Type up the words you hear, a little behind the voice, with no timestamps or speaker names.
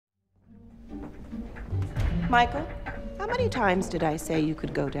Michael, how many times did I say you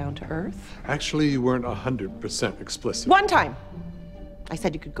could go down to Earth? Actually, you weren't 100% explicit. One time. I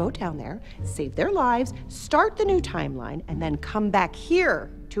said you could go down there, save their lives, start the new timeline, and then come back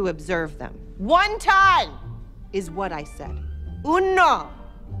here to observe them. One time is what I said. Uno.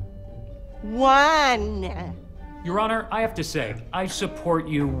 One. Your Honor, I have to say, I support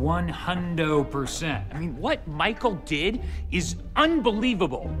you 100%. I mean, what Michael did is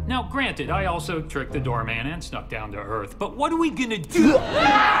unbelievable. Now, granted, I also tricked the doorman and snuck down to Earth, but what are we gonna do?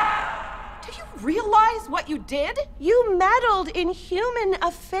 Do you realize what you did? You meddled in human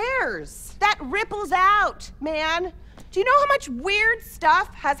affairs. That ripples out, man. Do you know how much weird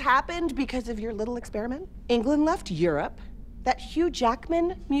stuff has happened because of your little experiment? England left Europe. That Hugh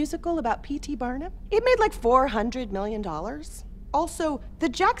Jackman musical about P.T. Barnum, it made like $400 million. Also, the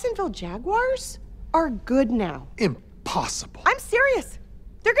Jacksonville Jaguars are good now. Impossible. I'm serious.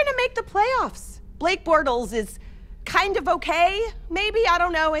 They're gonna make the playoffs. Blake Bortles is kind of okay, maybe, I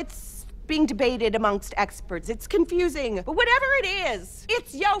don't know. It's being debated amongst experts. It's confusing, but whatever it is,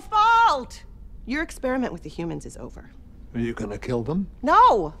 it's your fault. Your experiment with the humans is over. Are you gonna kill them?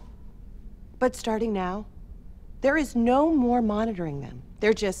 No, but starting now, there is no more monitoring them.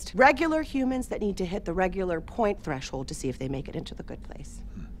 They're just regular humans that need to hit the regular point threshold to see if they make it into the good place.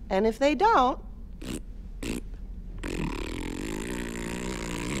 And if they don't...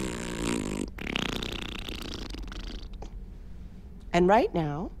 And right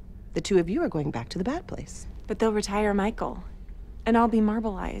now, the two of you are going back to the bad place. But they'll retire Michael, and I'll be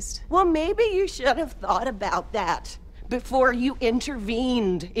marbleized. Well, maybe you should have thought about that before you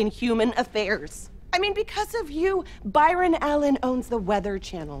intervened in human affairs. I mean, because of you, Byron Allen owns the Weather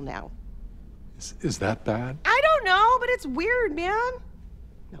Channel now. Is that bad? I don't know, but it's weird, man.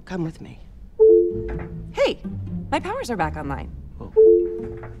 Now come with me. Hey! My powers are back online. Oh.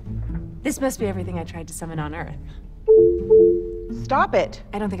 This must be everything I tried to summon on Earth. Stop it!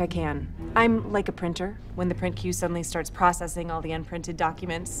 I don't think I can. I'm like a printer, when the print queue suddenly starts processing all the unprinted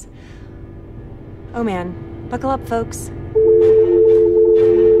documents. Oh man, buckle up, folks.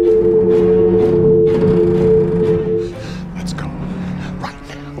 Let's go. Right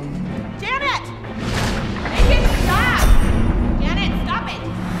now. Janet! Make it stop! Janet, stop it!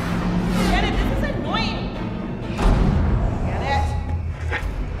 Janet, this is annoying! Janet!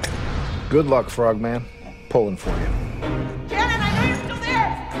 Good luck, Frogman. Pulling for you. Janet, I know you're still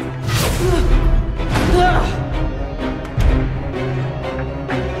there!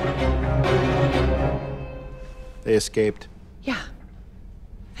 They escaped. Yeah.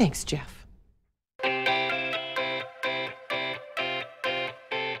 Thanks, Jeff.